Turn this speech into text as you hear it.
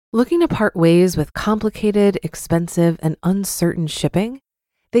Looking to part ways with complicated, expensive, and uncertain shipping?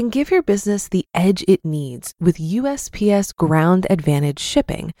 Then give your business the edge it needs with USPS Ground Advantage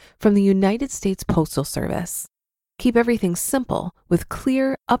shipping from the United States Postal Service. Keep everything simple with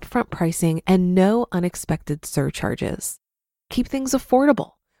clear, upfront pricing and no unexpected surcharges. Keep things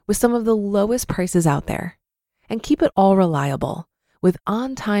affordable with some of the lowest prices out there. And keep it all reliable with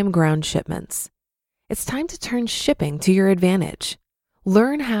on-time ground shipments. It's time to turn shipping to your advantage.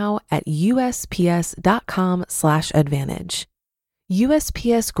 Learn how at USPS.com/advantage.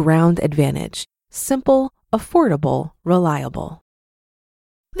 USPS Ground Advantage. Simple, affordable, reliable.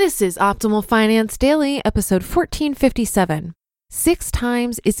 This is Optimal Finance Daily, episode 1457. 6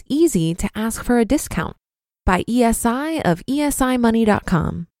 times it's easy to ask for a discount by ESI of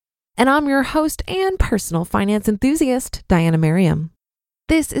esimoney.com. And I'm your host and personal finance enthusiast, Diana Merriam.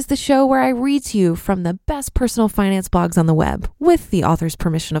 This is the show where I read to you from the best personal finance blogs on the web, with the author's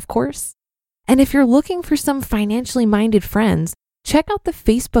permission, of course. And if you're looking for some financially minded friends, check out the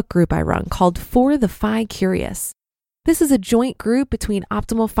Facebook group I run called For the Fi Curious. This is a joint group between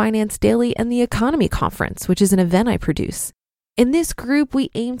Optimal Finance Daily and the Economy Conference, which is an event I produce. In this group,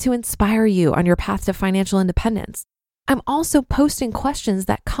 we aim to inspire you on your path to financial independence. I'm also posting questions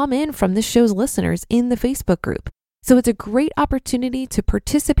that come in from this show's listeners in the Facebook group. So it's a great opportunity to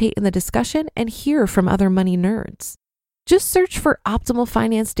participate in the discussion and hear from other money nerds. Just search for Optimal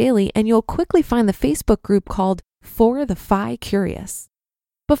Finance Daily and you'll quickly find the Facebook group called For the Fi Curious.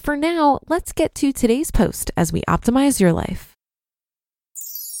 But for now, let's get to today's post as we optimize your life.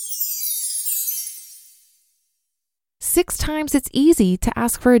 6 times it's easy to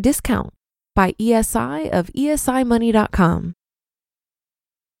ask for a discount by ESI of esimoney.com.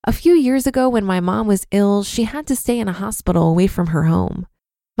 A few years ago when my mom was ill, she had to stay in a hospital away from her home.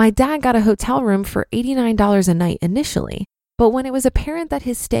 My dad got a hotel room for $89 a night initially, but when it was apparent that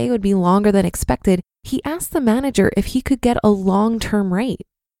his stay would be longer than expected, he asked the manager if he could get a long-term rate.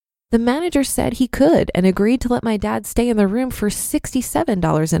 The manager said he could and agreed to let my dad stay in the room for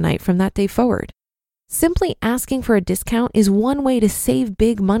 $67 a night from that day forward. Simply asking for a discount is one way to save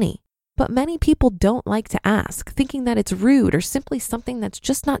big money. But many people don't like to ask, thinking that it's rude or simply something that's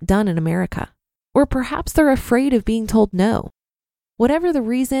just not done in America. Or perhaps they're afraid of being told no. Whatever the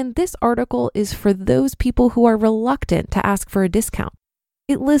reason, this article is for those people who are reluctant to ask for a discount.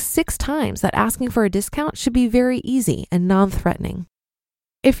 It lists 6 times that asking for a discount should be very easy and non-threatening.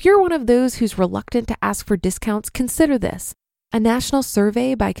 If you're one of those who's reluctant to ask for discounts, consider this. A national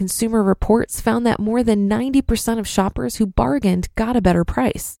survey by Consumer Reports found that more than 90% of shoppers who bargained got a better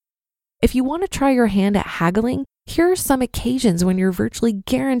price. If you want to try your hand at haggling, here are some occasions when you're virtually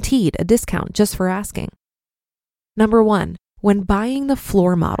guaranteed a discount just for asking. Number 1, when buying the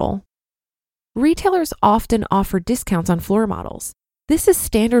floor model. Retailers often offer discounts on floor models. This is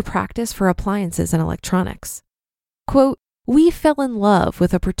standard practice for appliances and electronics. Quote, "We fell in love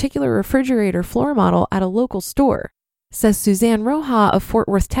with a particular refrigerator floor model at a local store," says Suzanne Roja of Fort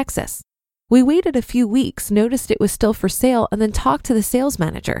Worth, Texas. "We waited a few weeks, noticed it was still for sale, and then talked to the sales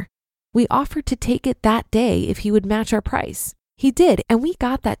manager. We offered to take it that day if he would match our price. He did, and we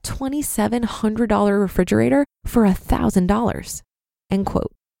got that $2,700 refrigerator for $1,000. End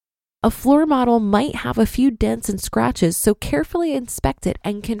quote. A floor model might have a few dents and scratches, so carefully inspect it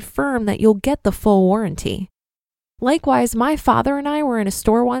and confirm that you'll get the full warranty. Likewise, my father and I were in a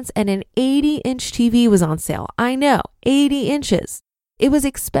store once and an 80-inch TV was on sale. I know, 80 inches. It was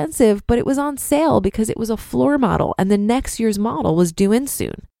expensive, but it was on sale because it was a floor model and the next year's model was due in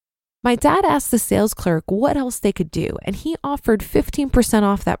soon. My dad asked the sales clerk what else they could do, and he offered 15%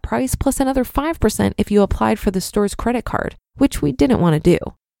 off that price plus another 5% if you applied for the store's credit card, which we didn't want to do.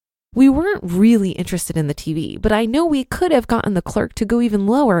 We weren't really interested in the TV, but I know we could have gotten the clerk to go even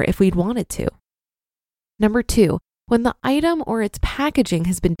lower if we'd wanted to. Number 2, when the item or its packaging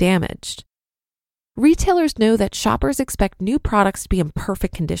has been damaged. Retailers know that shoppers expect new products to be in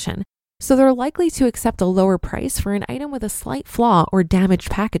perfect condition, so they're likely to accept a lower price for an item with a slight flaw or damaged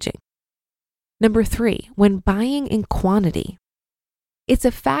packaging. Number 3, when buying in quantity. It's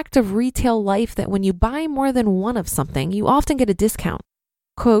a fact of retail life that when you buy more than one of something, you often get a discount.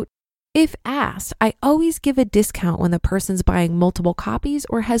 Quote, "If asked, I always give a discount when the person's buying multiple copies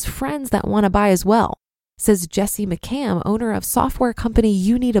or has friends that want to buy as well," says Jesse McCam, owner of software company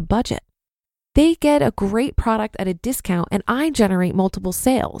You Need a Budget. They get a great product at a discount and I generate multiple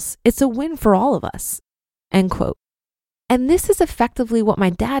sales. It's a win for all of us. End quote. And this is effectively what my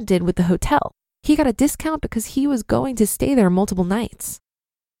dad did with the hotel. He got a discount because he was going to stay there multiple nights.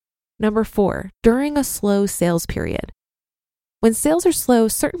 Number 4, during a slow sales period. When sales are slow,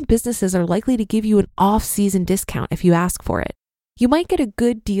 certain businesses are likely to give you an off-season discount if you ask for it. You might get a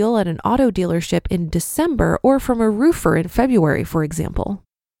good deal at an auto dealership in December or from a roofer in February, for example.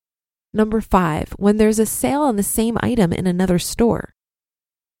 Number 5, when there's a sale on the same item in another store.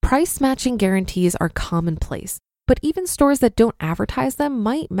 Price matching guarantees are commonplace, but even stores that don't advertise them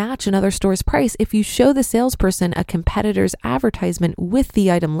might match another store's price if you show the salesperson a competitor's advertisement with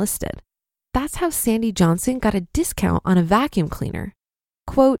the item listed. That's how Sandy Johnson got a discount on a vacuum cleaner.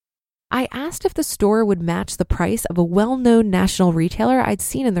 Quote, I asked if the store would match the price of a well-known national retailer I'd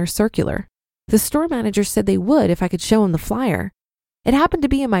seen in their circular. The store manager said they would if I could show him the flyer. It happened to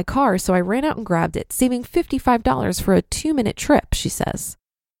be in my car, so I ran out and grabbed it, saving $55 for a 2-minute trip, she says.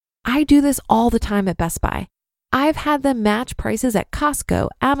 I do this all the time at Best Buy. I've had them match prices at Costco,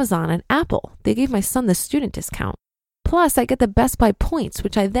 Amazon, and Apple. They gave my son the student discount. Plus, I get the Best Buy points,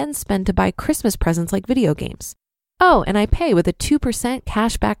 which I then spend to buy Christmas presents like video games. Oh, and I pay with a 2%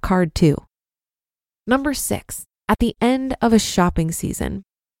 cashback card too. Number 6, at the end of a shopping season.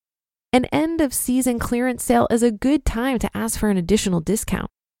 An end of season clearance sale is a good time to ask for an additional discount.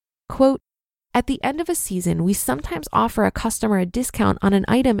 Quote, at the end of a season, we sometimes offer a customer a discount on an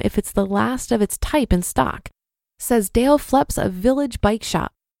item if it's the last of its type in stock, says Dale Fleps of Village Bike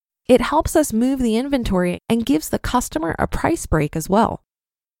Shop. It helps us move the inventory and gives the customer a price break as well.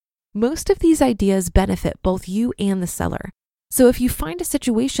 Most of these ideas benefit both you and the seller. So if you find a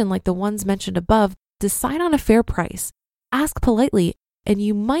situation like the ones mentioned above, decide on a fair price, ask politely, and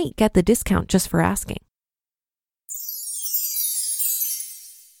you might get the discount just for asking.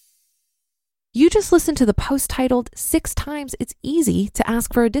 You just listened to the post titled 6 Times It's Easy to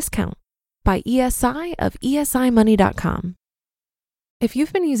Ask for a Discount by ESI of esimoney.com. If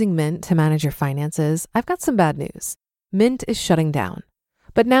you've been using Mint to manage your finances, I've got some bad news. Mint is shutting down.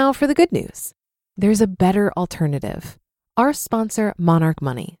 But now for the good news. There's a better alternative. Our sponsor, Monarch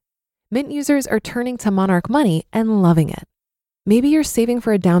Money. Mint users are turning to Monarch Money and loving it. Maybe you're saving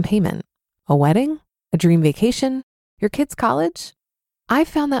for a down payment, a wedding, a dream vacation, your kid's college. I've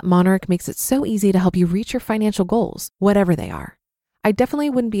found that Monarch makes it so easy to help you reach your financial goals, whatever they are. I definitely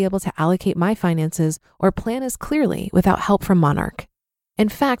wouldn't be able to allocate my finances or plan as clearly without help from Monarch. In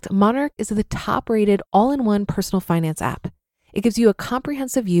fact, Monarch is the top-rated all-in-one personal finance app. It gives you a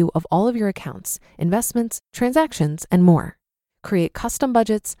comprehensive view of all of your accounts, investments, transactions, and more. Create custom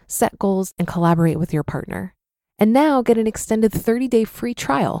budgets, set goals, and collaborate with your partner. And now get an extended 30-day free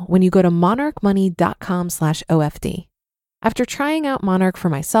trial when you go to monarchmoney.com/OFD. After trying out Monarch for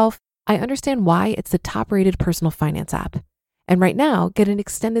myself, I understand why it's the top-rated personal finance app. And right now, get an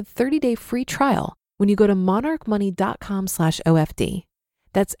extended 30-day free trial when you go to monarchmoney.com/OFD.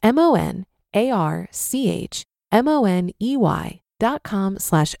 That's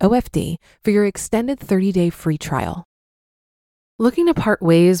monarchmoney.com/OFD for your extended 30-day free trial. Looking to part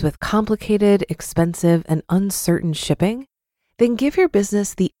ways with complicated, expensive, and uncertain shipping? Then give your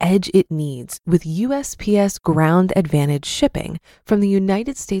business the edge it needs with USPS Ground Advantage shipping from the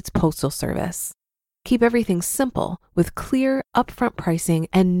United States Postal Service. Keep everything simple with clear, upfront pricing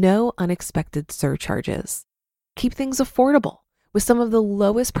and no unexpected surcharges. Keep things affordable with some of the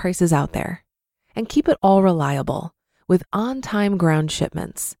lowest prices out there. And keep it all reliable with on-time ground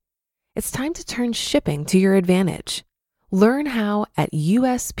shipments. It's time to turn shipping to your advantage. Learn how at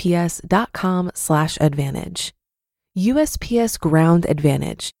USPS.com/advantage. USPS Ground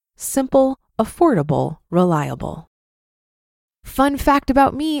Advantage. Simple, affordable, reliable. Fun fact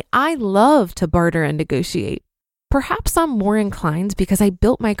about me, I love to barter and negotiate. Perhaps I'm more inclined because I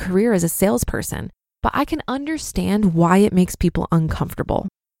built my career as a salesperson, but I can understand why it makes people uncomfortable.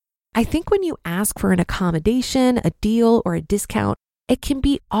 I think when you ask for an accommodation, a deal, or a discount, it can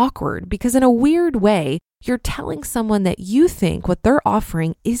be awkward because in a weird way, you're telling someone that you think what they're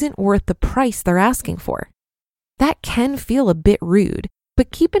offering isn't worth the price they're asking for. That can feel a bit rude,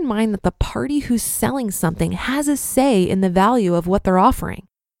 but keep in mind that the party who's selling something has a say in the value of what they're offering.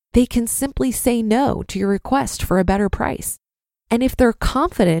 They can simply say no to your request for a better price. And if they're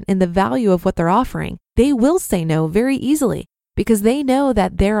confident in the value of what they're offering, they will say no very easily because they know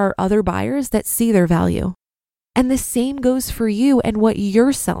that there are other buyers that see their value. And the same goes for you and what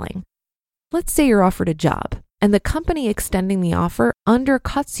you're selling. Let's say you're offered a job and the company extending the offer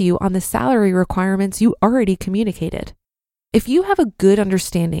undercuts you on the salary requirements you already communicated. If you have a good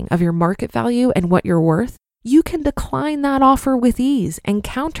understanding of your market value and what you're worth, you can decline that offer with ease and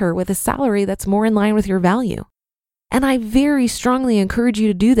counter with a salary that's more in line with your value. And I very strongly encourage you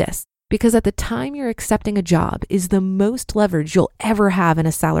to do this because at the time you're accepting a job is the most leverage you'll ever have in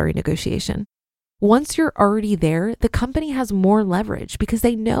a salary negotiation. Once you're already there, the company has more leverage because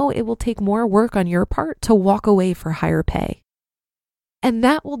they know it will take more work on your part to walk away for higher pay. And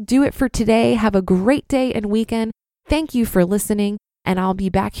that will do it for today. Have a great day and weekend. Thank you for listening, and I'll be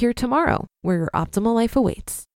back here tomorrow where your optimal life awaits.